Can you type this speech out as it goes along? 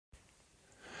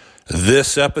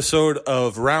This episode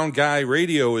of Round Guy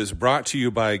Radio is brought to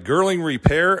you by Girling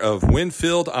Repair of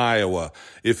Winfield, Iowa.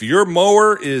 If your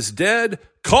mower is dead,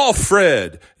 call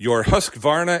Fred, your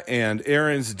Husqvarna and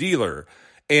Aaron's dealer.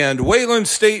 And Wayland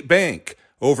State Bank,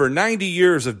 over 90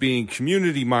 years of being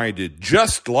community-minded,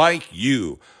 just like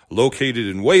you. Located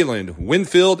in Wayland,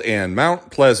 Winfield, and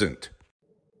Mount Pleasant.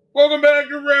 Welcome back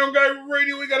to Round Guy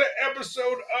Radio. We got an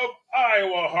episode of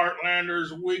Iowa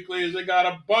Heartlanders Weekly as they got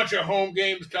a bunch of home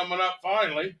games coming up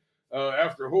finally.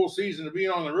 After a whole season of being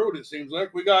on the road, it seems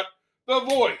like. We got the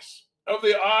voice of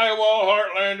the Iowa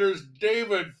Heartlanders,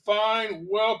 David Fine.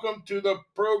 Welcome to the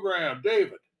program,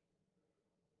 David.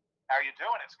 How are you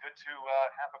doing? It's good to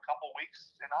have a couple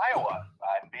weeks in Iowa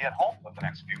and be at home for the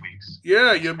next few weeks.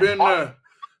 Yeah, you've been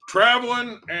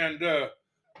traveling and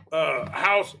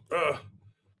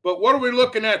but what are we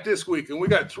looking at this weekend? We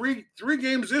got three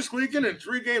games this weekend and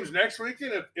 3 games next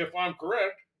weekend, if I'm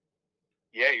correct.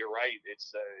 Yeah, you're right.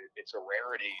 It's a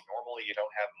rarity. Normally, you don't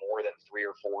have more than 3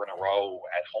 or 4 in a row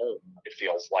at home. It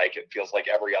feels like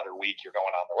every other week you're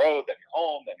going on the road, then you're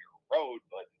home, then you're on the road.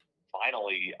 But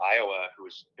finally, Iowa,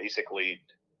 who's basically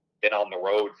been on the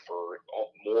road for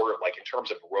more, like in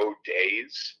terms of road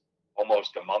days,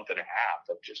 almost a month and a half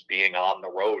of just being on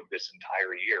the road this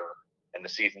entire year. And the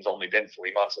season's only been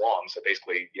 3 months long. So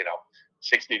basically,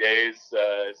 60 days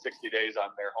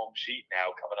on their home sheet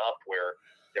now coming up where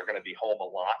they're going to be home a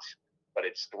lot. But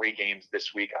it's 3 games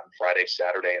this week on Friday,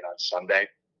 Saturday, and on Sunday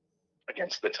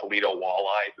against the Toledo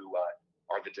Walleye, who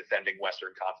are the defending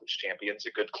Western Conference champions,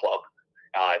 a good club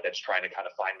that's trying to kind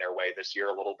of find their way this year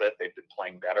a little bit. They've been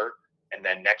playing better. And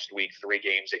then next week, 3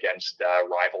 games against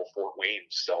rival Fort Wayne.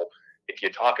 So if you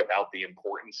talk about the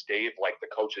importance, Dave, like the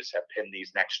coaches have pinned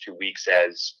these next 2 weeks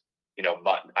as, I don't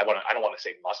want to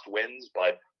say must wins,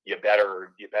 but you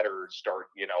better start,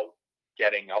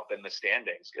 getting up in the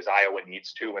standings because Iowa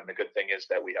needs to. And the good thing is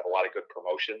that we have a lot of good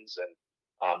promotions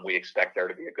and we expect there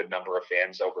to be a good number of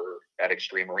fans over at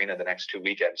Extreme Arena the next 2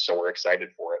 weekends. So we're excited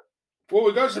for it. Well,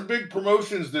 we got some big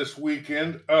promotions this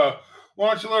weekend. Why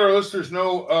don't you let our listeners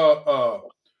know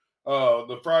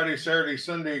the Friday, Saturday,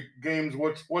 Sunday games,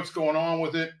 what's going on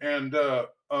with it, and or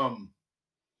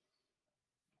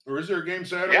is there a game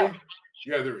Saturday?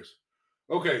 Yeah, there is.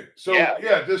 Okay, so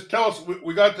just tell us.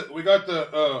 We got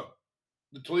the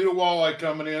Toledo Walleye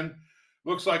coming in.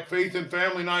 Looks like Faith and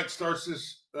Family Night starts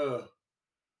this.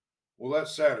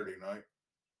 That's Saturday night.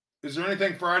 Is there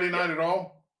anything Friday night at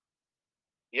all?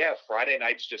 Yeah, Friday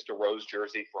night's just a Rose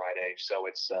jersey Friday. So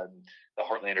it's the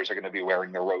Heartlanders are going to be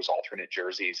wearing their Rose alternate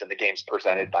jerseys, and the game's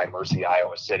presented by Mercy,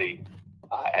 Iowa City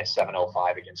at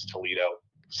 7:05 against Toledo.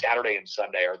 Saturday and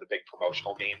Sunday are the big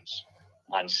promotional games.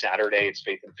 On Saturday, it's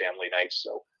Faith and Family Night.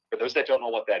 So for those that don't know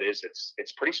what that is, it's a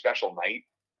pretty special night.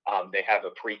 They have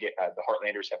the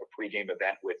Heartlanders have a pregame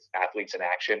event with Athletes in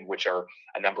Action, which are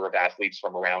a number of athletes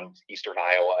from around Eastern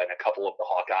Iowa and a couple of the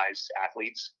Hawkeyes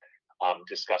athletes.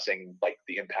 Discussing like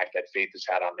the impact that Faith has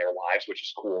had on their lives, which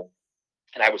is cool.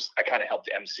 And I kind of helped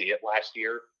MC it last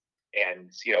year,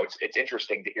 and it's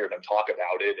interesting to hear them talk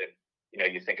about it, and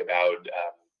you think about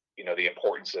the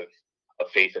importance of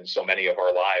faith in so many of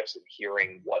our lives, and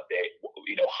hearing what they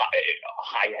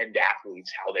high end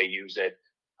athletes how they use it,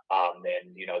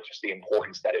 and just the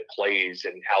importance that it plays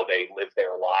and how they live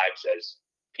their lives as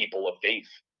people of faith.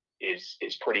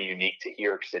 Is pretty unique to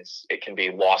hear because it can be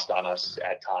lost on us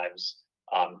at times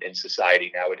in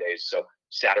society nowadays. So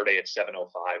Saturday at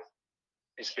 7:05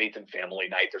 is Faith and Family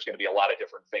Night. There's going to be a lot of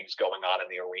different things going on in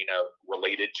the arena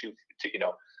related to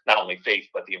not only faith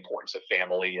but the importance of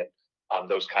family and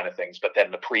those kind of things. But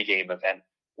then the pregame event,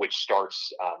 which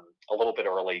starts a little bit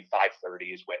early,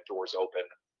 5:30 is when doors open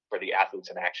for the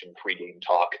Athletes in Action pregame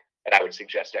talk. And I would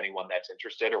suggest anyone that's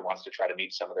interested or wants to try to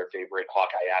meet some of their favorite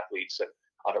Hawkeye athletes and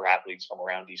other athletes from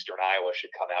around Eastern Iowa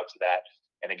should come out to that.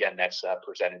 And again, that's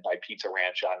presented by Pizza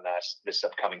Ranch on this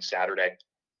upcoming Saturday,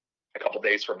 a couple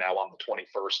days from now on the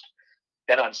 21st.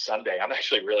 Then on Sunday, I'm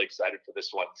actually really excited for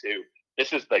this one too.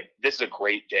 This is a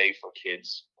great day for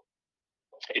kids.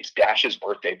 It's Dash's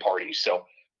birthday party. So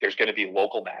there's going to be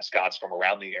local mascots from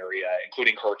around the area,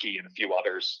 including Herky and a few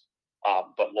others.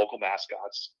 But local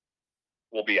mascots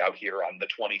will be out here on the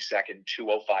 22nd,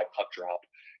 2:05 puck drop.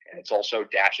 And it's also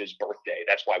Dash's birthday.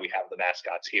 That's why we have the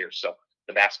mascots here. So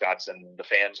the mascots and the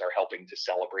fans are helping to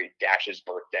celebrate Dash's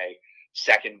birthday,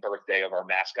 second birthday of our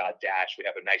mascot Dash. We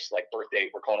have a nice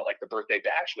birthday. We're calling it the birthday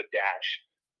bash with Dash,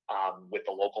 with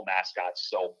the local mascots.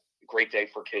 So great day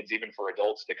for kids, even for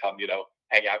adults to come,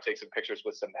 hang out, take some pictures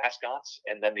with some mascots.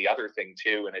 And then the other thing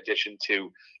too, in addition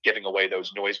to giving away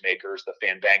those noisemakers, the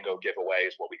Fandango giveaway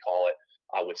is what we call it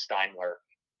with Steinler,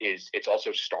 is it's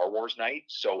also Star Wars night,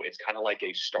 so it's kind of like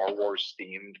a Star Wars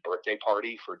themed birthday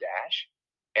party for Dash.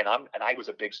 And I was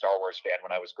a big Star Wars fan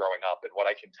when I was growing up. And what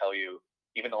I can tell you,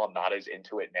 even though I'm not as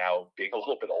into it now, being a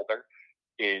little bit older,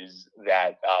 is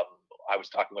that I was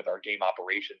talking with our game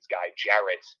operations guy,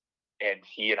 Jarrett, and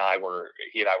he and I were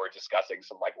discussing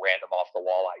some like random off the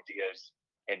wall ideas.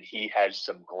 And he has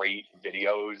some great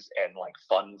videos and like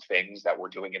fun things that we're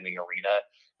doing in the arena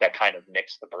that kind of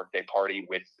mix the birthday party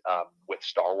with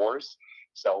Star Wars.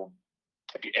 So,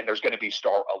 and there's going to be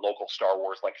a local Star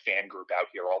Wars like fan group out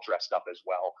here all dressed up as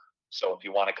well. So if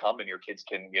you want to come and your kids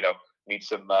can, meet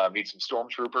some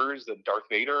stormtroopers and Darth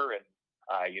Vader and,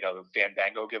 the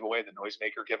Fandango giveaway, the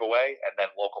Noisemaker giveaway, and then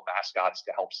local mascots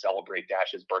to help celebrate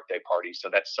Dash's birthday party. So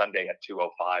that's Sunday at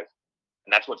 2:05.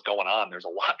 And that's what's going on. There's a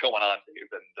lot going on, Dave.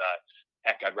 And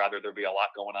heck, I'd rather there be a lot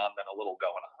going on than a little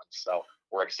going on. So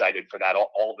we're excited for that.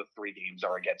 All the 3 games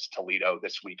are against Toledo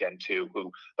this weekend, too,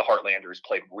 who the Heartlanders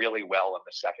played really well in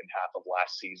the second half of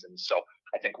last season. So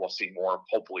I think we'll see more,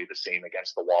 hopefully the same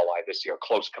against the Walleye this year.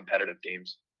 Close competitive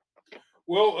games.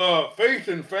 Well, faith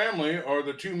and family are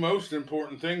the 2 most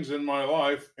important things in my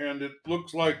life. And it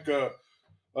looks like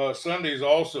Sunday's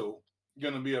also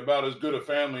going to be about as good a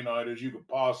family night as you could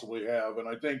possibly have. And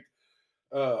I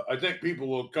think people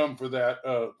will come for that.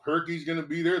 Herky's going to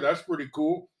be there. That's pretty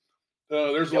cool.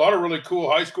 There's a lot of really cool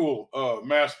high school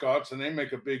mascots, and they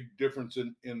make a big difference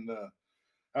in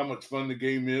how much fun the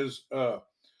game is.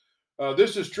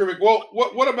 This is terrific. Well,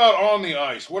 what about on the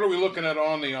ice? What are we looking at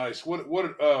on the ice? What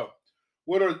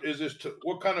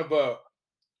kind of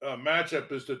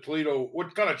matchup is the Toledo?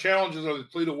 What kind of challenges are the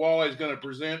Toledo Walleyes going to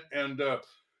present? And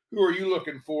who are you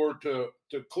looking for to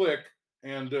click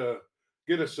and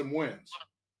get us some wins?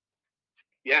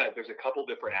 Yeah, there's a couple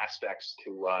different aspects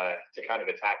to kind of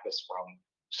attack this from.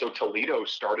 So Toledo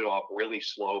started off really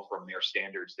slow from their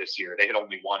standards this year. They had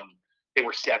only won. They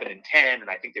were 7-10, and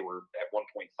I think they were at one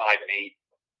point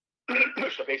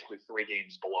 5-8. So basically 3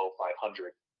 games below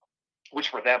 500. Which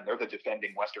for them, they're the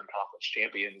defending Western Conference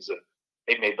champions, and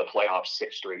they've made the playoffs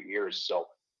 6 straight years. So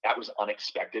that was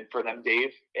unexpected for them,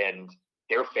 Dave. And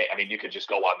you could just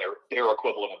go on their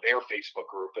equivalent of their Facebook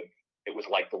group, and it was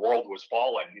like the world was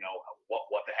falling.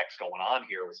 What the heck's going on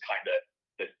here was kind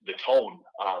of the tone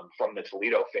from the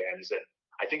Toledo fans. And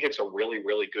I think it's a really,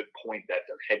 really good point that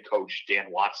their head coach, Dan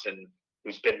Watson,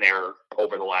 who's been there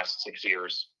over the last 6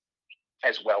 years,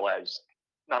 as well as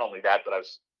not only that, but I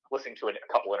was listening to a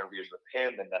couple interviews with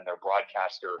him and then their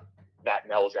broadcaster, Matt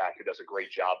Melzak, who does a great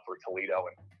job for Toledo.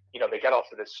 And, they got off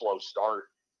to this slow start,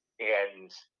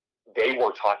 and they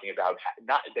were talking about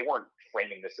they weren't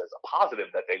framing this as a positive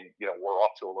that they, were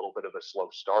off to a little bit of a slow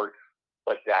start,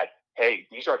 but that, hey,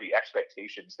 these are the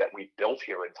expectations that we built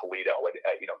here in Toledo, and,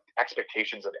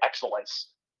 expectations of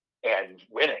excellence and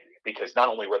winning, because not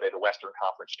only were they the Western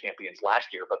Conference champions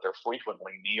last year, but they're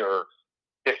frequently near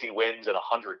 50 wins and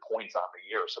 100 points on the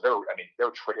year. So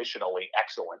they're traditionally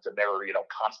excellent, and they're,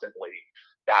 constantly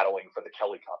battling for the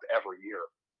Kelly Cup every year.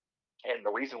 And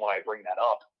the reason why I bring that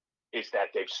up is that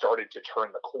they've started to turn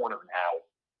the corner now,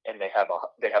 and they have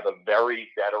a very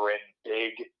veteran,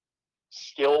 big,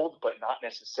 skilled, but not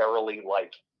necessarily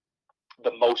like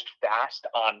the most fast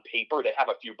on paper. They have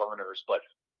a few burners, but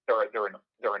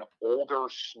they're an older,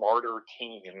 smarter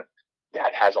team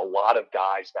that has a lot of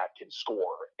guys that can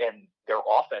score, and their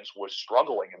offense was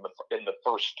struggling in the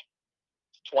first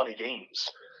 20 games.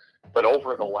 But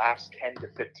over the last 10 to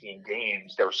 15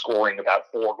 games, they're scoring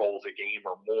about 4 goals a game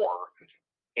or more.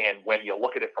 And when you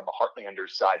look at it from the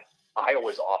Heartlanders side,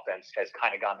 Iowa's offense has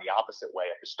kind of gone the opposite way.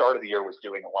 At the start of the year was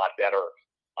doing a lot better.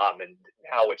 And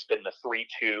now it's been the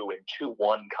 3-2 and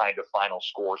 2-1 kind of final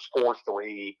scores,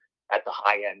 4-3 at the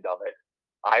high end of it.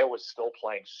 Iowa's still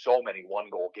playing so many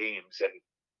 1-goal games. And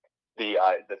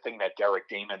the thing that Derek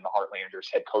Damon, the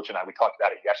Heartlanders head coach, and we talked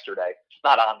about it yesterday,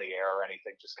 not on the air or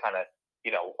anything, just kind of,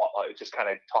 just kind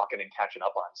of talking and catching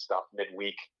up on stuff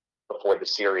midweek before the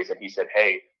series. And he said,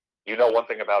 hey, one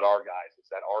thing about our guys is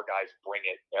that our guys bring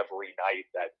it every night.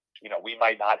 That, we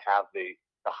might not have the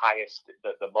highest,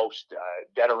 the most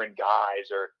veteran guys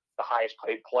or the highest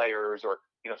paid players or,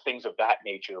 things of that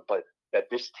nature, but that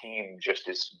this team just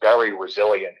is very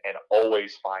resilient and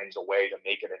always finds a way to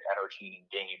make it an entertaining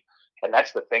game. And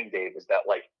that's the thing, Dave, is that,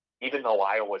 like, even though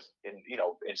Iowa's in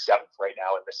 7th right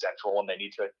now in the Central, and they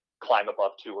need to climb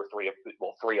above 2 or 3,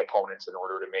 3 opponents in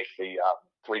order to make the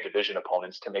 3 division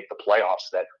opponents to make the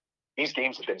playoffs, that these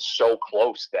games have been so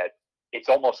close that it's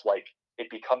almost like it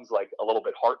becomes like a little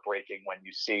bit heartbreaking when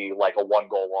you see like a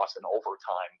 1-goal loss in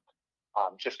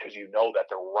overtime, just because that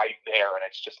they're right there, and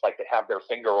it's just like they have their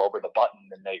finger over the button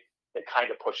and they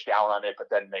kind of push down on it, but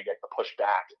then they get the push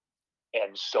back.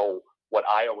 And so what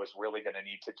Iowa's really going to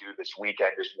need to do this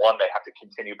weekend is, one, they have to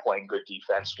continue playing good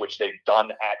defense, which they've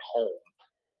done at home.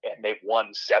 And they've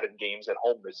won 7 games at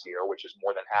home this year, which is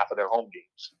more than half of their home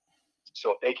games.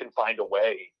 So if they can find a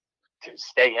way to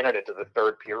stay in it into the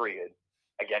third period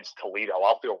against Toledo,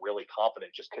 I'll feel really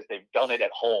confident just because they've done it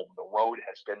at home. The road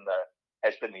has been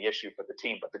the issue for the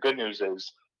team. But the good news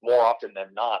is, more often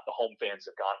than not, the home fans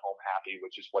have gone home happy,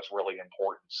 which is what's really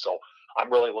important. So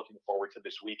I'm really looking forward to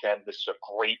this weekend. This is a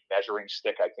great measuring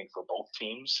stick, I think, for both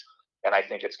teams. And I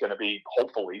think it's going to be,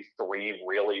 hopefully, 3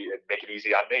 really, make it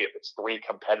easy on me, if it's 3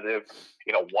 competitive,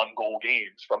 1-goal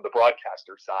games from the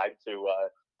broadcaster side to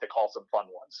call some fun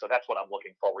ones. So that's what I'm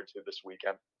looking forward to this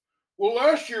weekend. Well,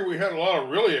 last year we had a lot of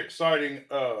really exciting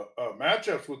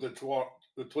matchups with the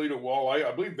Toledo Walleye.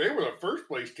 I believe they were the first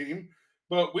place team,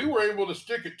 but we were able to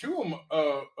stick it to them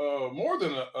more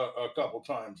than a couple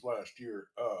times last year.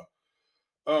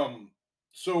 Do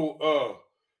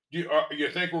you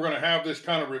think we're going to have this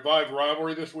kind of revived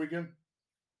rivalry this weekend?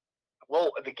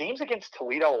 Well, the games against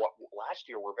Toledo last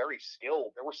year were very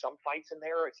skilled. There were some fights in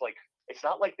there. It's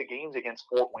not like the games against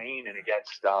Fort Wayne and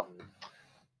against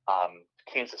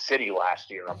Kansas City last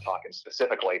year, I'm talking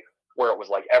specifically, where it was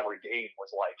like every game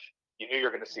was like, you knew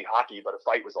you're going to see hockey, but a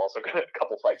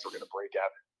couple fights were going to break out.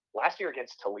 Last year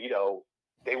against Toledo,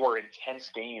 they were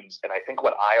intense games, and I think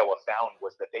what Iowa found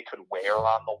was that they could wear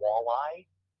on the Walleye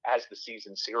as the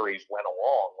season series went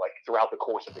along. Like throughout the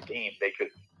course of the game, they could,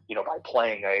 by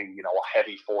playing a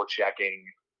heavy forechecking,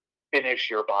 finish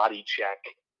your body check,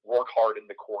 work hard in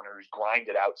the corners, grind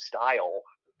it out style,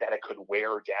 that it could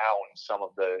wear down some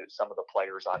of the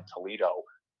players on Toledo.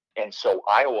 And so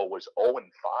Iowa was 0-5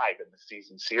 in the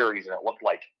season series, and it looked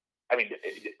like,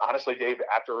 honestly, Dave,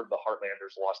 after the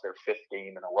Heartlanders lost their 5th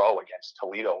game in a row against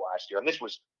Toledo last year, and this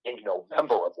was in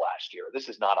November of last year. This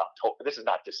is not October. This is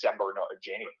not December, no,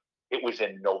 January. It was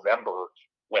in November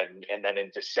and then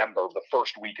in December, the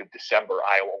first week of December,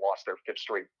 Iowa lost their 5th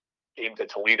straight game to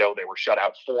Toledo. They were shut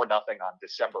out 4-0 on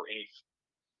December 8th.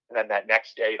 And then that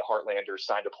next day, the Heartlanders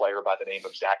signed a player by the name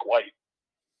of Zach White,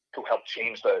 who helped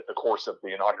change the course of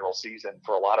the inaugural season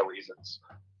for a lot of reasons,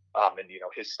 and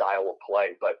his style of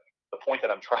play. But the point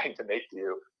that I'm trying to make to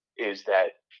you is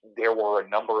that there were a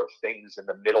number of things in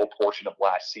the middle portion of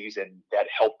last season that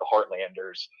helped the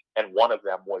Heartlanders, and one of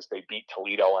them was they beat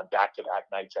Toledo on back-to-back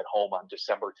nights at home on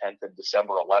December 10th and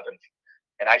December 11th.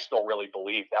 And I still really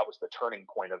believe that was the turning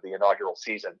point of the inaugural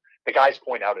season. The guys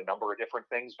point out a number of different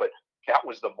things, but that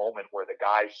was the moment where the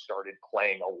guys started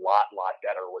playing a lot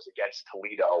better, was against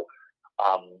Toledo.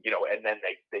 And then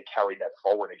they carried that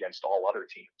forward against all other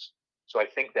teams. So I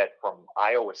think that from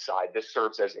Iowa's side, this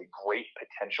serves as a great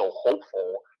potential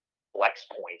hopeful flex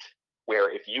point, where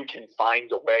if you can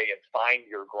find a way and find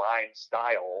your grind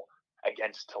style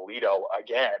against Toledo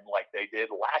again, like they did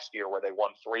last year, where they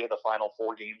won 3 of the final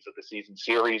 4 games of the season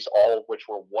series, all of which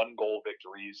were 1-goal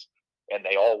victories, and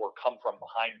they all were come from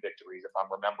behind victories, if I'm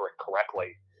remembering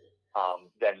correctly.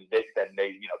 Then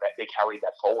they carried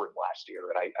that forward last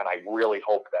year, and I really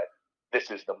hope that this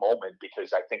is the moment,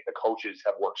 because I think the coaches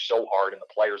have worked so hard and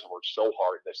the players have worked so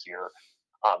hard this year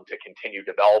to continue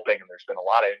developing. And there's been a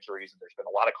lot of injuries, and there's been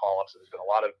a lot of call-ups, and there's been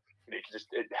a lot of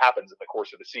it happens in the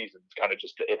course of the season. It's kind of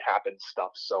just it happens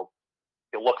stuff. So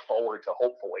you look forward to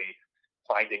hopefully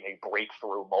finding a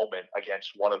breakthrough moment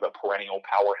against one of the perennial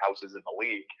powerhouses in the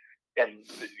league. And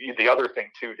the other thing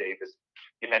too, Dave, is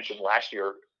you mentioned last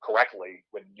year correctly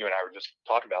when you and I were just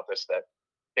talking about this, that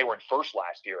they were in first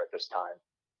last year at this time.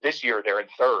 This year they're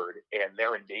in third, and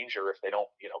they're in danger if they don't,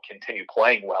 continue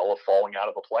playing well, of falling out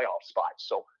of a playoff spot.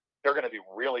 So they're going to be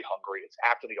really hungry. It's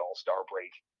after the All-Star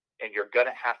break, and you're going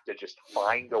to have to just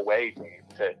find a way, Dave,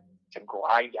 to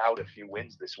grind out a few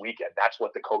wins this weekend. That's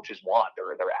what the coaches want.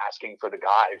 They're asking for the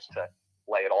guys to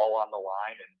lay it all on the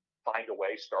line and find a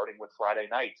way, starting with Friday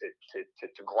night,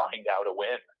 to grind out a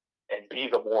win and be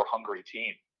the more hungry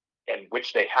team, and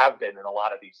which they have been in a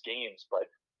lot of these games, but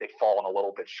they've fallen a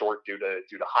little bit short due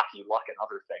to hockey luck and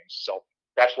other things. So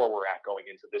that's where we're at going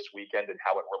into this weekend, and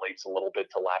how it relates a little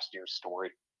bit to last year's story.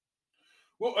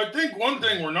 Well, I think one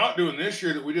thing we're not doing this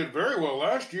year that we did very well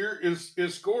last year is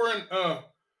scoring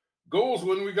goals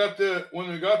when we got the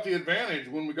advantage,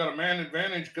 when we got a man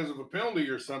advantage because of a penalty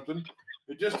or something.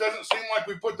 It just doesn't seem like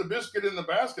we put the biscuit in the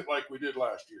basket like we did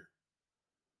last year.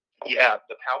 Yeah,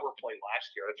 the power play last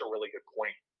year, that's a really good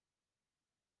point.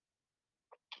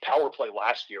 Power play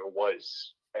last year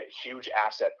was a huge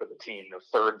asset for the team.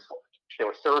 They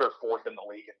were third or fourth in the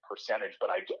league in percentage, but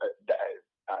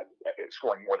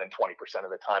scoring more than 20%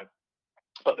 of the time.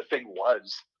 But the thing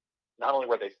was not only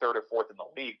were they third or fourth in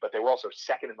the league, but they were also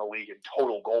second in the league in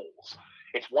total goals.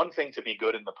 It's one thing to be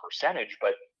good in the percentage,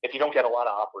 but if you don't get a lot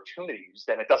of opportunities,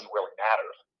 then it doesn't really matter.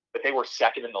 But they were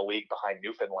second in the league behind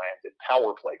Newfoundland in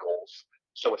power play goals.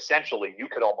 So essentially, you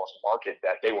could almost market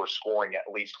that they were scoring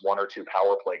at least 1 or 2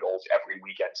 power play goals every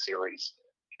weekend series.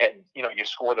 And, you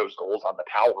score those goals on the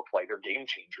power play, they're game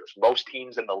changers. Most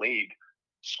teams in the league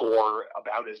score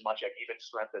about as much at even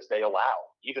strength as they allow.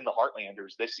 Even the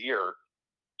Heartlanders this year,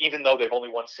 even though they've only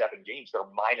won 7 games, they're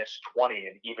minus 20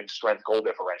 in even strength goal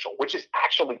differential, which is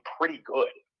actually pretty good.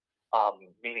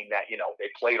 Meaning that, they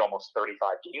played almost 35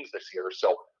 games this year.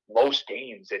 So most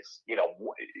games, it's,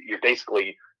 you're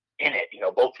basically in it.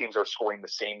 Both teams are scoring the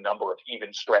same number of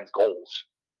even strength goals.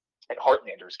 In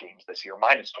Heartlanders games this year,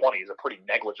 minus 20 is a pretty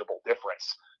negligible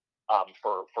difference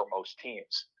for most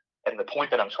teams. And the point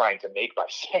that I'm trying to make by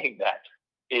saying that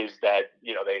is that,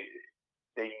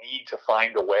 they need to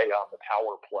find a way on the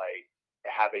power play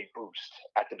to have a boost.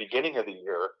 At the beginning of the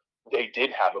year, they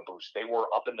did have a boost. They were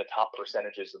up in the top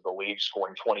percentages of the league,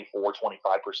 scoring 24,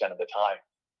 25% of the time.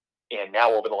 And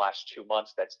now over the last 2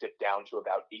 months, that's dipped down to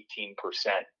about 18%.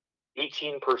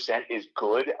 18% is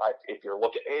good. If you're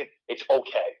looking at it, it's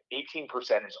okay.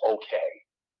 18% is okay.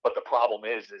 But the problem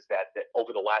is that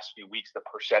over the last few weeks, the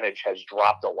percentage has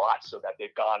dropped a lot, so that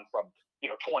they've gone from,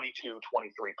 22,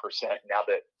 23%. Now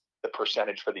that the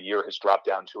percentage for the year has dropped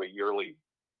down to a yearly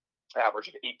average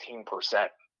of 18%.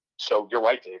 So you're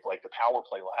right, Dave. Like, the power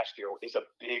play last year is a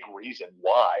big reason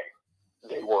why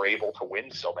they were able to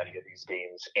win so many of these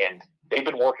games. And they've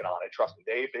been working on it. Trust me,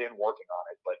 they've been working on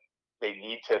it. But they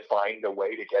need to find a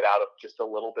way to get out of just a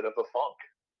little bit of a funk.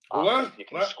 Well,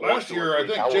 last year, I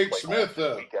think Jake Smith,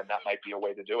 weekend, that might be a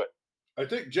way to do it. I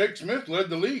think Jake Smith led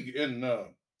the league in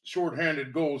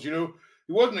shorthanded goals. He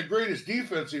wasn't the greatest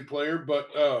defensive player, but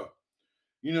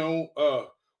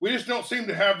we just don't seem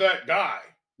to have that guy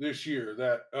this year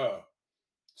that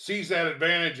sees that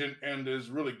advantage and is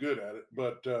really good at it.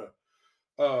 But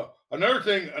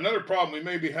another problem we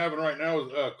may be having right now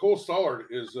is Cole Stollard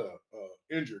is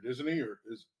injured, isn't he?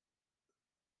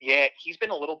 Yeah, he's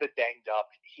been a little bit banged up.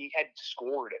 He had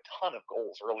scored a ton of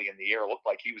goals early in the year. It looked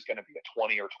like he was going to be a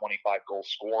 20 or 25 goal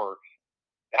scorer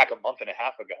back a month and a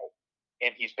half ago.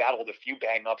 And he's battled a few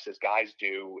bang-ups as guys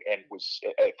do, and was,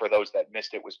 for those that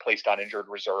missed it, was placed on injured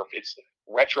reserve. It's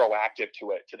retroactive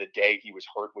to the day he was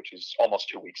hurt, which is almost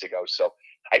 2 weeks ago. So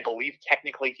I believe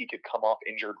technically he could come off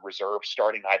injured reserve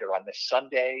starting either on this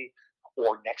Sunday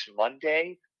or next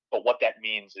Monday. But what that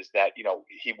means is that,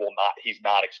 he's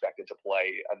not expected to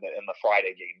play in the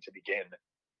Friday game to begin.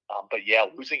 But yeah,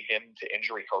 losing him to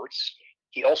injury hurts.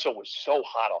 He also was so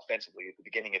hot offensively at the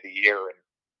beginning of the year,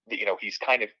 and he's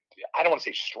kind of, I don't want to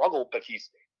say struggled, but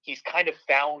he's kind of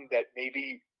found that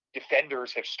maybe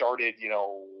defenders have started,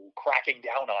 cracking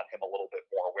down on him a little bit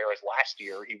more. Whereas last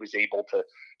year he was able to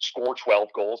score 12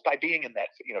 goals by being in that,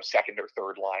 second or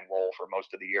third line role for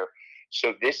most of the year.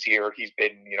 So this year he's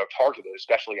been, targeted,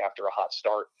 especially after a hot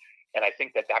start. And I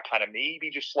think that kind of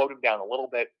maybe just slowed him down a little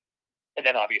bit. And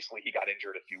then obviously he got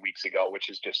injured a few weeks ago, which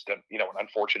is just an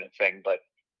unfortunate thing. But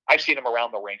I've seen him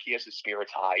around the rink. He has his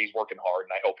spirits high. He's working hard,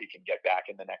 and I hope he can get back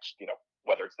in the next,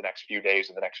 whether it's the next few days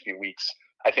or the next few weeks.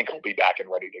 I think he'll be back and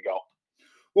ready to go.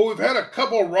 Well, we've had a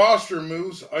couple roster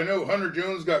moves. I know Hunter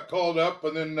Jones got called up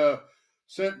and then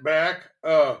sent back.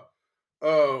 And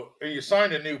you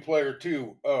signed a new player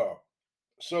too.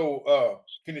 So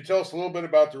can you tell us a little bit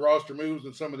about the roster moves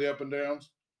and some of the up and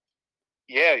downs?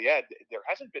 Yeah. There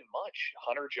hasn't been much.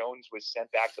 Hunter Jones was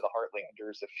sent back to the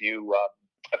Heartlanders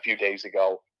a few days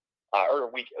ago, or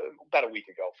about a week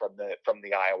ago from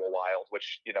the Iowa Wild,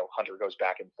 which Hunter goes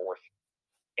back and forth.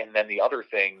 And then the other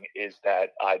thing is that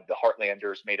the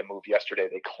Heartlanders made a move yesterday.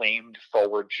 They claimed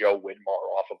forward Joe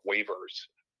Widmar off of waivers,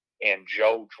 and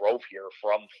Joe drove here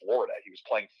from Florida. He was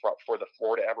playing for the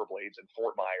Florida Everblades in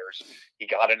Fort Myers. He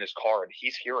got in his car, and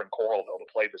he's here in Coralville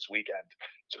to play this weekend.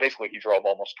 So basically, he drove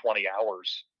almost 20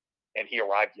 hours, and he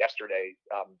arrived yesterday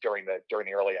during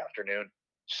the early afternoon.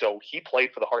 So he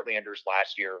played for the Heartlanders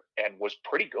last year and was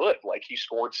pretty good. Like, he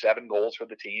scored 7 goals for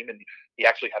the team, and he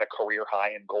actually had a career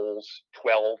high in goals,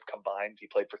 12 combined. He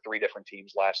played for 3 different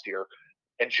teams last year.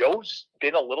 And Joe's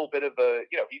been a little bit of a,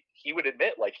 he would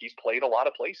admit, like, he's played a lot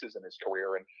of places in his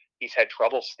career, and he's had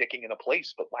trouble sticking in a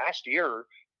place. But last year,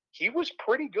 he was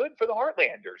pretty good for the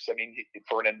Heartlanders. I mean,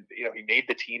 he made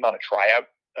the team on a tryout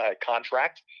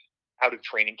contract out of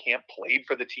training camp, played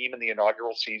for the team in the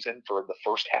inaugural season for the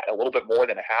first half, a little bit more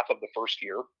than a half of the first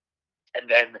year. And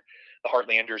then the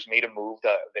Heartlanders made a move.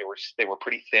 They were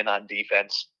pretty thin on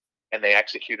defense. and they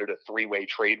executed a three-way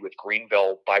trade with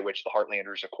Greenville by which the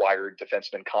Heartlanders acquired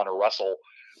defenseman Connor Russell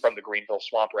from the Greenville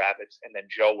Swamp Rabbits. And then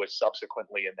Joe was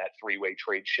subsequently in that three-way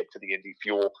trade shipped to the Indy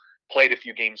Fuel, played a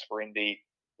few games for Indy,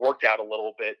 worked out a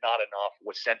little bit, not enough,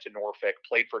 was sent to Norfolk,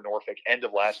 played for Norfolk end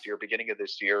of last year, beginning of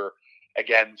this year.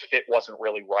 Again, fit wasn't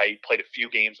really right. Played a few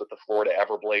games with the Florida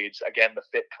Everblades. Again, the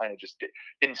fit kind of just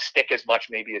didn't stick as much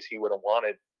maybe as he would have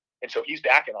wanted. And so he's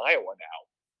back in Iowa now.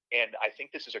 And I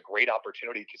think this is a great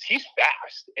opportunity because he's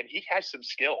fast and he has some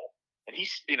skill. And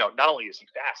he's, not only is he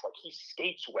fast, like he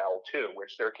skates well too,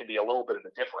 which there can be a little bit of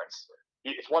a difference.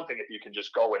 It's one thing if you can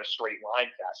just go in a straight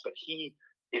line fast, but he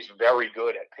is very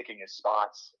good at picking his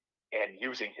spots and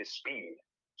using his speed.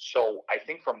 So I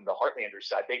think from the Heartlanders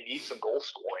side, they need some goal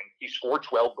scoring. He scored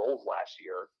 12 goals last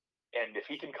year. And if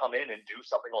he can come in and do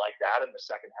something like that in the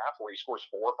second half where he scores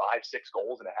 4, 5, 6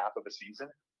 goals in a half of a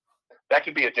season, that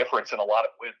could be a difference in a lot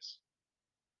of wins.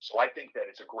 So I think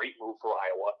that it's a great move for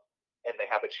Iowa. And they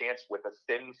have a chance with a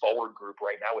thin forward group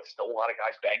right now with still a lot of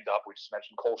guys banged up. We just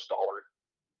mentioned Cole Stollard.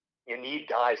 You need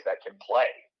guys that can play.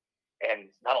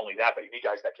 And not only that, but you need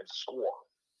guys that can score.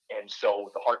 And so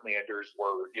the Heartlanders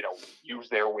were, use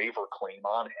their waiver claim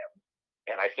on him.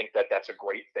 And I think that that's a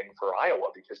great thing for Iowa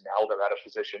because now they're at a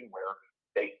position where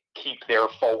they keep their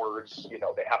forwards,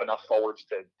 they have enough forwards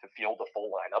to field the full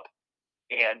lineup.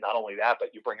 And not only that,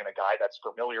 but you bring in a guy that's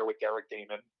familiar with Derek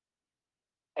Damon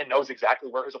and knows exactly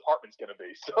where his apartment's going to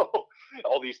be. So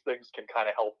all these things can kind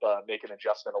of help make an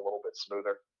adjustment a little bit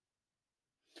smoother.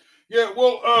 Yeah,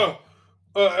 well,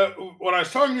 when I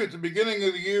was talking to you at the beginning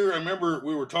of the year, I remember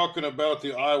we were talking about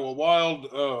the Iowa Wild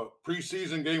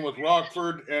preseason game with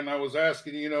Rockford, and I was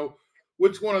asking,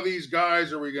 which one of these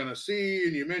guys are we going to see?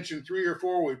 And you mentioned 3 or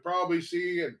 4 we probably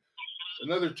see, and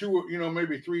another 2,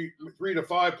 maybe 3 to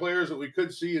 5 players that we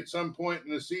could see at some point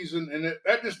in the season, and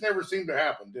that just never seemed to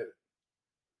happen, did it?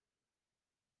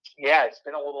 Yeah, it's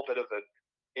been a little bit of an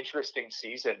interesting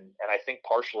season, and I think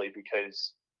partially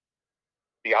because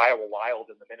the Iowa Wild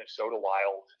and the Minnesota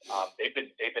Wild, they've been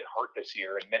hurt this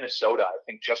year. And Minnesota, I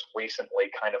think, just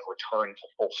recently kind of returned to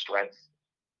full strength.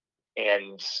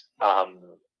 And,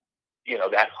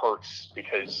 that hurts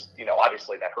because,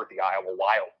 obviously that hurt the Iowa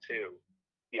Wild too.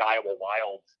 The Iowa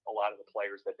Wild, a lot of the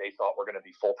players that they thought were going to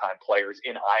be full-time players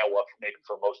in Iowa, maybe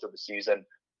for most of the season,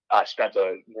 spent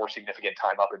a more significant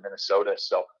time up in Minnesota.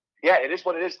 So, yeah, it is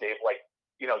what it is, Dave. Like,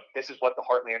 this is what the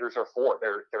Heartlanders are for.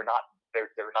 They're not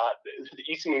the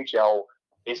ECHL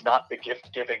is not the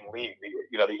gift-giving league.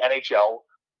 The NHL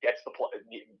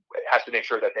has to make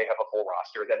sure that they have a full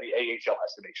roster. Then the AHL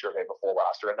has to make sure they have a full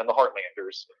roster, and then the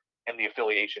Heartlanders and the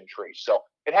affiliation tree. So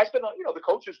it has been, the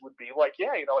coaches would be like,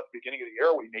 yeah, at the beginning of the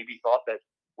year, we maybe thought that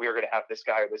we were going to have this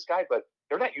guy or this guy, but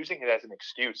they're not using it as an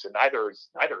excuse, and neither is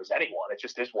anyone. It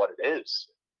just is what it is.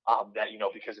 That,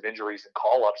 because of injuries and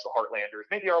call-ups, the Heartlanders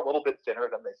maybe are a little bit thinner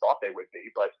than they thought they would be,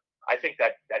 but I think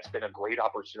that that's been a great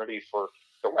opportunity for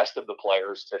the rest of the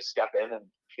players to step in. And,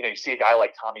 you see a guy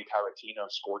like Tommy Paratino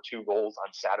score 2 goals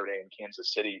on Saturday in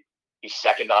Kansas City. He's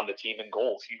second on the team in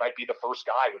goals. He might be the first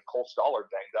guy with Cole Stollard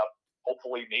banged up.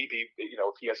 Hopefully, maybe,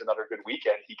 if he has another good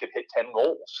weekend, he could hit 10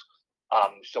 goals.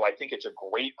 So I think it's a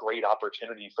great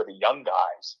opportunity for the young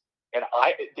guys. And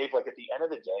Dave, like at the end of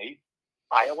the day,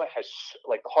 Iowa has,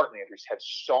 like the Heartlanders, have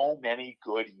so many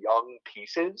good young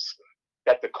pieces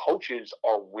that the coaches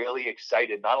are really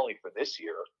excited, not only for this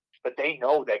year, but they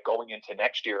know that going into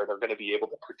next year, they're going to be able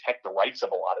to protect the rights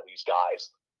of a lot of these guys.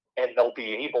 And they'll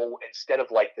be able, instead of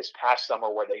like this past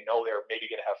summer where they know they're maybe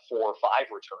going to have 4 or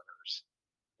 5 returners,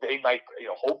 they might,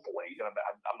 hopefully,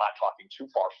 I'm not talking too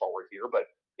far forward here, but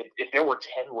if there were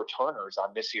 10 returners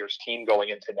on this year's team going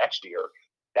into next year,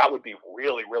 that would be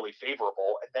really, really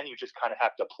favorable. And then you just kind of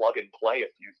have to plug and play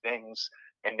a few things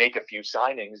and make a few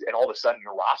signings, and all of a sudden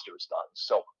your roster is done.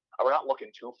 So we're not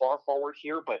looking too far forward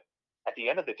here, but at the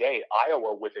end of the day,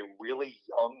 Iowa, with a really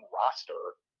young roster,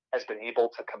 has been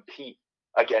able to compete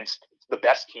against the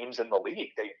best teams in the league.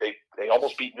 They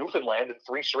almost beat Newfoundland in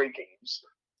 3 straight games.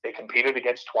 They competed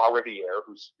against Trois-Rivières,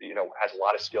 who's has a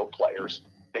lot of skilled players.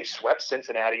 They swept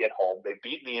Cincinnati at home. They've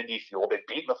beaten the Indy Fuel. They've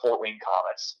beaten the Fort Wayne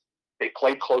Comets. They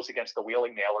played close against the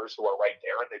Wheeling Nailers, who are right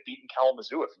there, and they've beaten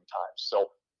Kalamazoo a few times. So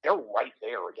they're right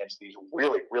there against these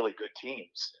really, really good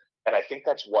teams. And I think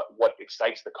that's what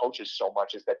excites the coaches so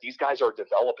much, is that these guys are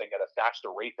developing at a faster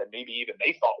rate than maybe even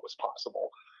they thought was possible.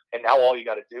 And now all you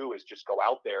got to do is just go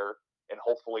out there and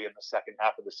hopefully in the second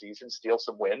half of the season steal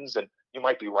some wins, and you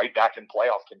might be right back in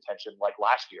playoff contention like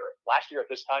last year. Last year at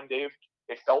this time, Dave,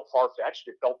 it felt far-fetched.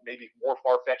 It felt maybe more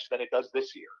far-fetched than it does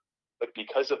this year. But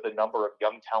because of the number of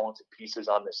young, talented pieces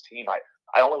on this team, I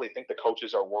don't really think the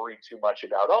coaches are worried too much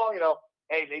about,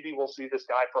 hey, maybe we'll see this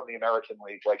guy from the American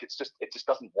League. Like, it just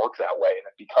doesn't work that way. And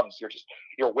it becomes,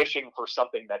 you're wishing for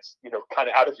something that's, kind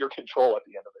of out of your control at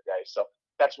the end of the day. So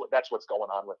that's what's going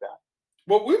on with that.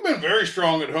 Well, we've been very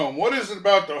strong at home. What is it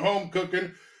about the home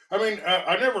cooking? I mean,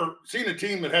 I never seen a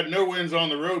team that had no wins on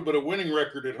the road, but a winning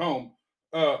record at home.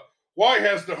 Why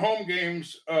has the home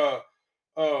games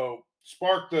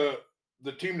sparked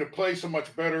the team to play so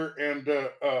much better? And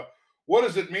what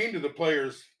does it mean to the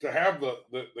players to have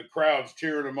the crowds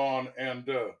cheering them on and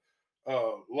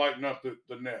lighting up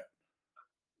the net?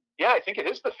 Yeah, I think it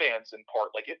is the fans in part.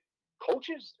 Like,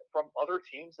 coaches from other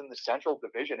teams in the Central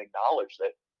Division acknowledge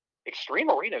that Extreme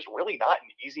Arena is really not an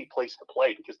easy place to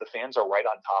play because the fans are right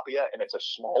on top of you, and it's a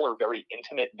smaller, very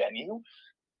intimate venue.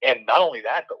 And not only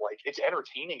that, but like, it's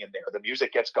entertaining in there. The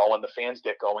music gets going, the fans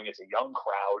get going. It's a young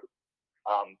crowd.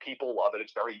 People love it.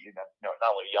 It's very, not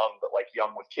only young, but like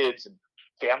young with kids and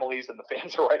families, and the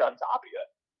fans are right on top of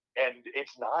you. And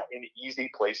it's not an easy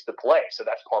place to play. So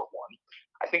that's part one.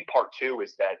 I think part two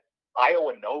is that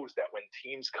Iowa knows that when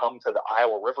teams come to the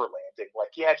Iowa River Landing,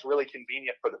 like, yeah, it's really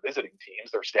convenient for the visiting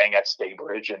teams. They're staying at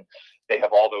Staybridge, and they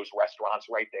have all those restaurants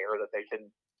right there that they can,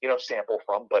 sample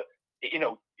from. But you're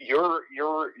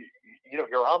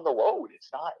on the road. It's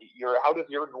not, you're out of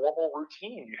your normal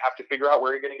routine. You have to figure out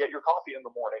where you're going to get your coffee in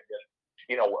the morning,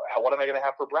 and what am I going to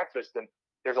have for breakfast? And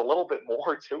there's a little bit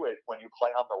more to it when you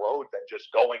play on the road than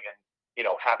just going and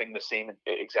having the same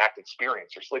exact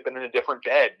experience. You're sleeping in a different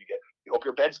bed. You hope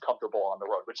your bed's comfortable on the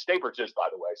road, which Staybridge is, by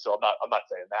the way. So I'm not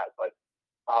saying that, but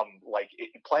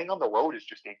playing on the road is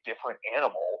just a different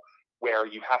animal where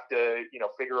you have to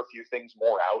figure a few things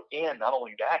more out. And not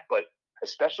only that, but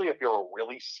especially if you're a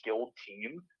really skilled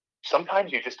team,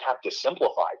 sometimes you just have to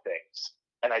simplify things.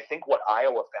 And I think what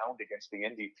Iowa found against the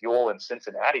Indy Fuel and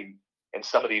Cincinnati in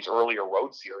some of these earlier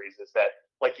road series is that,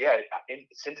 in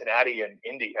Cincinnati and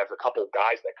Indy have a couple of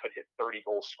guys that could hit 30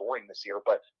 goals scoring this year,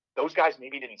 but those guys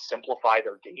maybe didn't simplify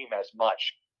their game as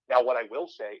much. Now, what I will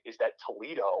say is that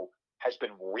Toledo has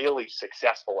been really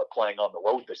successful at playing on the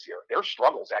road this year. Their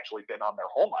struggle's actually been on their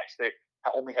home ice. They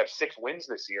only have 6 wins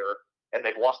this year, and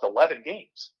they've lost 11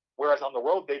 games. Whereas on the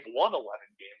road, they've won 11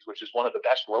 games, which is one of the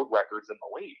best road records in the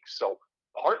league. So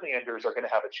the Heartlanders are going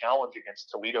to have a challenge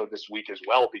against Toledo this week as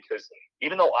well, because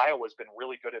even though Iowa's been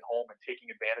really good at home and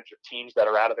taking advantage of teams that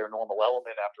are out of their normal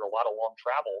element after a lot of long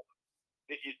travel,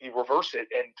 you reverse it,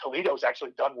 and Toledo's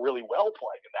actually done really well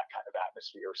playing in that kind of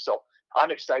atmosphere. So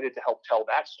I'm excited to help tell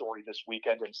that story this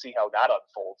weekend and see how that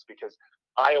unfolds, because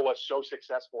Iowa's so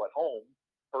successful at home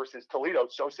versus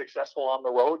Toledo so successful on the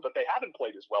road, but they haven't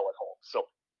played as well at home. So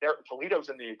Toledo's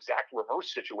in the exact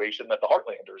reverse situation that the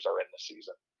Heartlanders are in this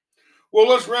season. Well,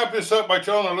 let's wrap this up by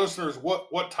telling our listeners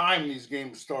what time these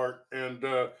games start, and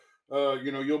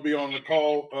you'll be on the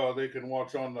call. They can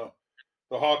watch on the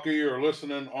hockey or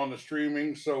listening on the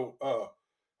streaming. So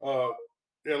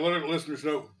let our listeners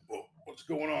know what's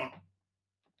going on.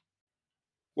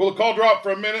 Well, the call dropped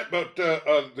for a minute, but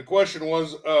the question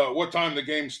was what time the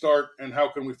games start and how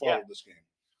can we follow this game?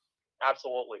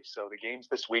 Absolutely. So the games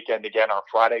this weekend, again, are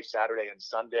Friday, Saturday, and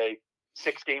Sunday.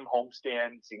 6-game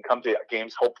homestands. You can come to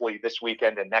games hopefully this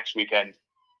weekend and next weekend.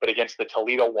 But against the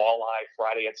Toledo Walleye,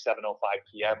 Friday at 7:05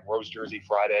 p.m., Rose Jersey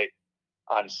Friday.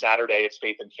 On Saturday, it's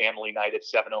Faith and Family Night at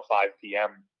 7:05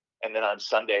 p.m. And then on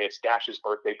Sunday, it's Dash's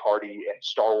birthday party and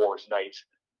Star Wars Night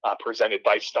presented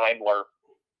by Steinler.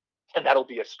 And that'll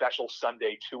be a special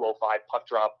Sunday 2:05 puck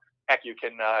drop. Heck, you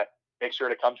can make sure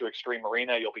to come to Extreme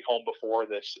Arena. You'll be home before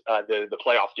this the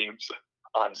playoff games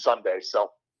on Sunday. So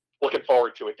looking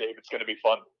forward to it, Dave. It's going to be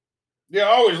fun. Yeah,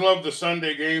 I always love the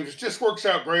Sunday games. It just works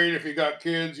out great if you got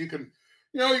kids. You can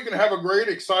have a great,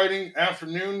 exciting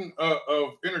afternoon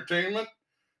of entertainment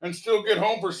and still get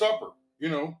home for supper,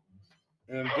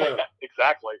 And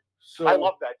exactly. So I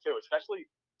love that too, especially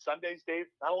Sundays, Dave.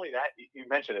 Not only that, you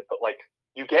mentioned it, but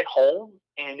you get home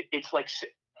and it's like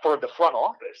for the front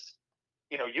office,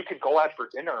 you could go out for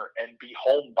dinner and be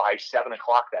home by 7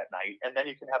 o'clock that night, and then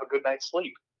you can have a good night's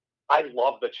sleep. I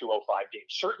love the 2:05 game.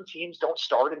 Certain teams don't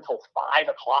start until 5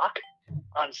 o'clock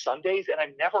on Sundays, and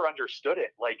I've never understood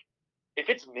it. If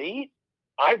it's me,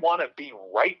 I want to be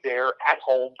right there at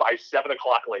home by 7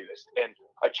 o'clock latest. And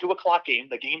a 2 o'clock game,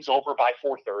 the game's over by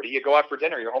 4:30. You go out for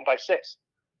dinner, you're home by 6.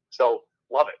 So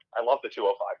love it. I love the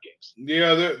 2:05 games.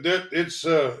 Yeah,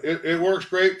 it works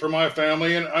great for my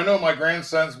family, and I know my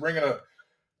grandson's bringing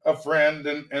a friend,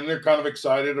 and they're kind of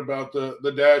excited about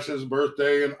the Dash's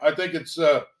birthday, and I think it's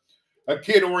a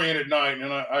kid-oriented night,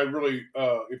 and I really,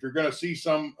 if you're going to see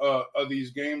some of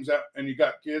these games and you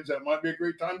got kids, that might be a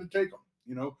great time to take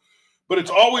them, But it's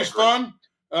always fun.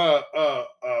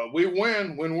 We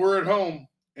win when we're at home,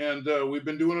 and we've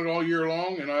been doing it all year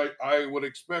long, and I would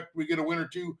expect we get a win or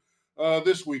two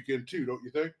this weekend too, don't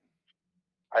you think?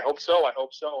 I hope so. It'll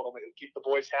keep the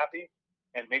boys happy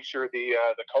and make sure the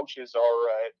coaches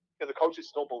are the coaches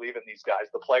still believe in these guys.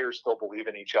 The players still believe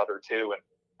in each other too. And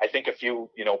I think a few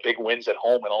big wins at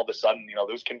home, and all of a sudden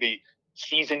those can be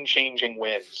season-changing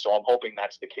wins. So I'm hoping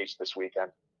that's the case this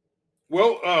weekend.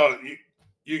 Well,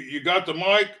 you got the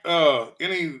mic.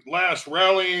 Any last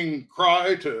rallying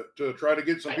cry to try to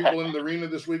get some people in the arena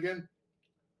this weekend?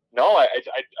 No,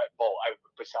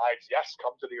 besides, yes,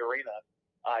 come to the arena.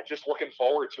 Just looking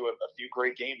forward to a few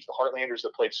great games. The Heartlanders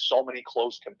have played so many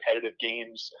close, competitive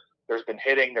games. There's been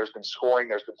hitting, there's been scoring,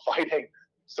 there's been fighting.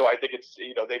 So I think it's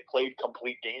they've played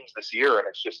complete games this year, and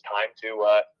it's just time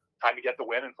to get the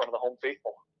win in front of the home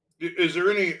faithful. Is there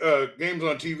any games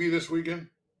on TV this weekend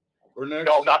or next?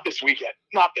 No, not this weekend.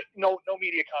 No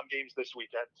MediaCom games this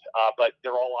weekend. But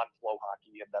they're all on Flow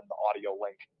Hockey, and then the audio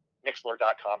link.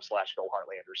 Mixler.com/Go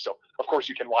Heartlanders. So, of course,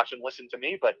 you can watch and listen to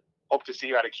me, but hope to see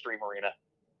you at Extreme Arena.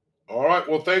 All right.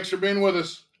 Well, thanks for being with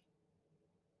us.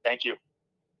 Thank you.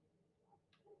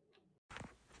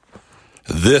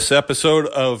 This episode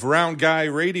of Round Guy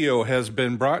Radio has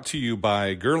been brought to you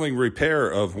by Girling Repair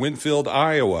of Winfield,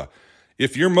 Iowa.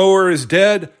 If your mower is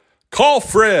dead, call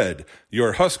Fred,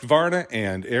 your Husqvarna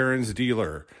and Aaron's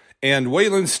dealer. And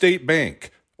Wayland State Bank.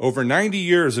 Over 90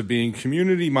 years of being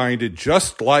community-minded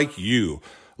just like you,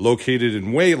 located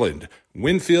in Wayland,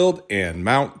 Winfield, and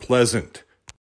Mount Pleasant.